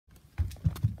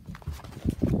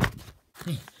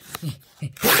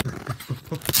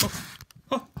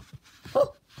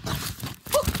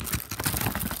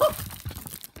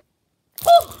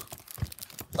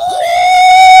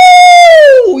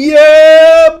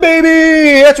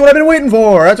baby! That's what I've been waiting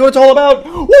for! That's what it's all about!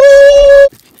 Woo!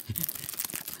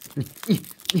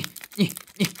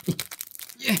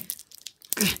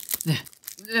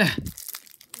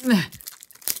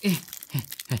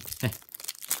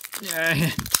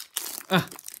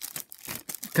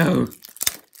 Go.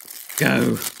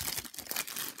 Go.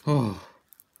 Oh.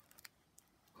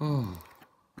 Oh.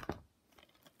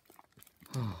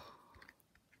 Oh.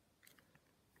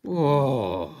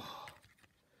 Whoa.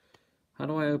 How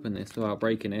do I open this without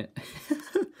breaking it?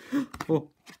 Oh.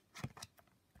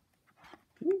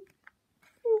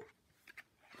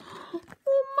 Oh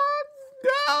my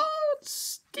god!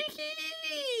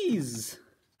 Stickies!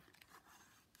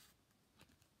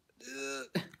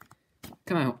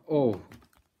 Come out. Oh.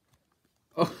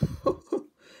 Oh.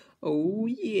 Oh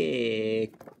yeah.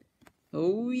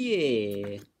 Oh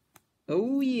yeah.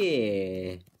 Oh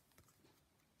yeah.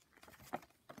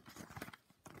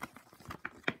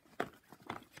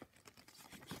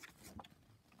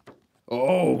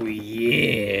 Oh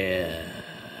yeah.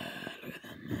 Look at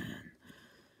that man.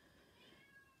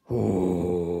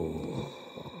 Oh.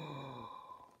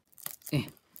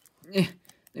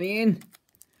 Let me in.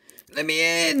 Let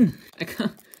me in. I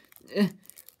can't.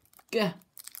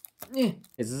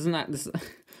 This isn't that. This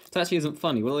actually isn't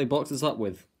funny. What do they box this up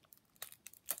with?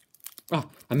 Oh,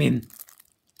 I'm in.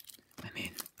 I'm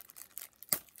in.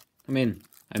 I'm in.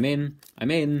 I'm in.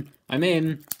 I'm in. I'm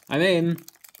in. I'm in.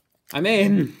 I'm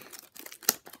in.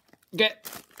 Get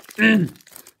in.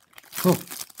 Oh.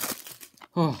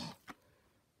 Oh.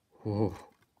 Oh.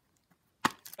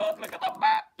 Oh, look at the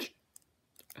patch.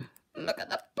 Look at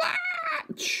the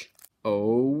patch.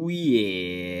 Oh,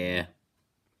 yeah.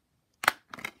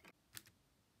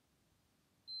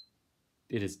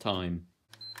 It is time.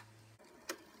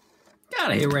 Get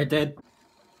out of here, Red Dead.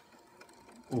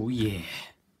 Oh, yeah.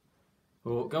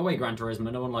 Oh, go away, Gran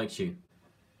Turismo. No one likes you.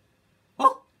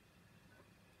 Oh.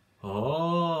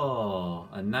 Oh.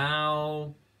 And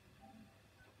now.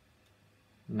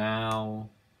 Now.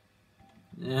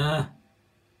 Yeah.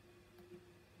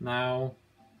 Now.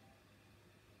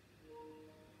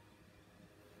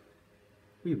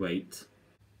 We wait.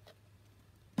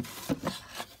 There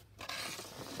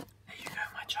you go,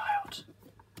 my child.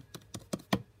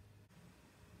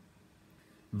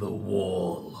 The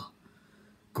wall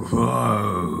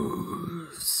grows.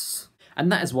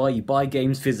 And that is why you buy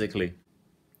games physically.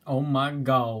 Oh my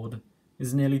god.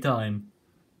 It's nearly time.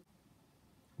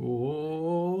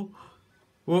 Oh.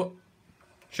 Oh.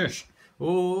 Shush.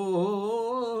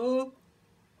 Oh.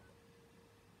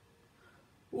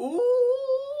 Oh.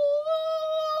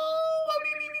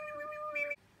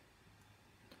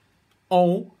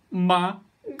 Oh my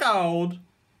god.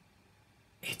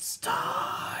 It's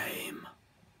time.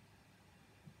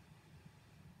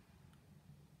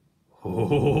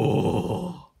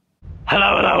 Oh.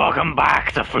 Hello, welcome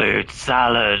back to Flute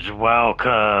Salad.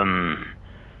 Welcome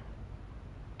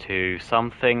to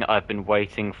something I've been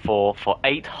waiting for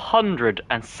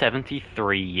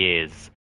 873 years.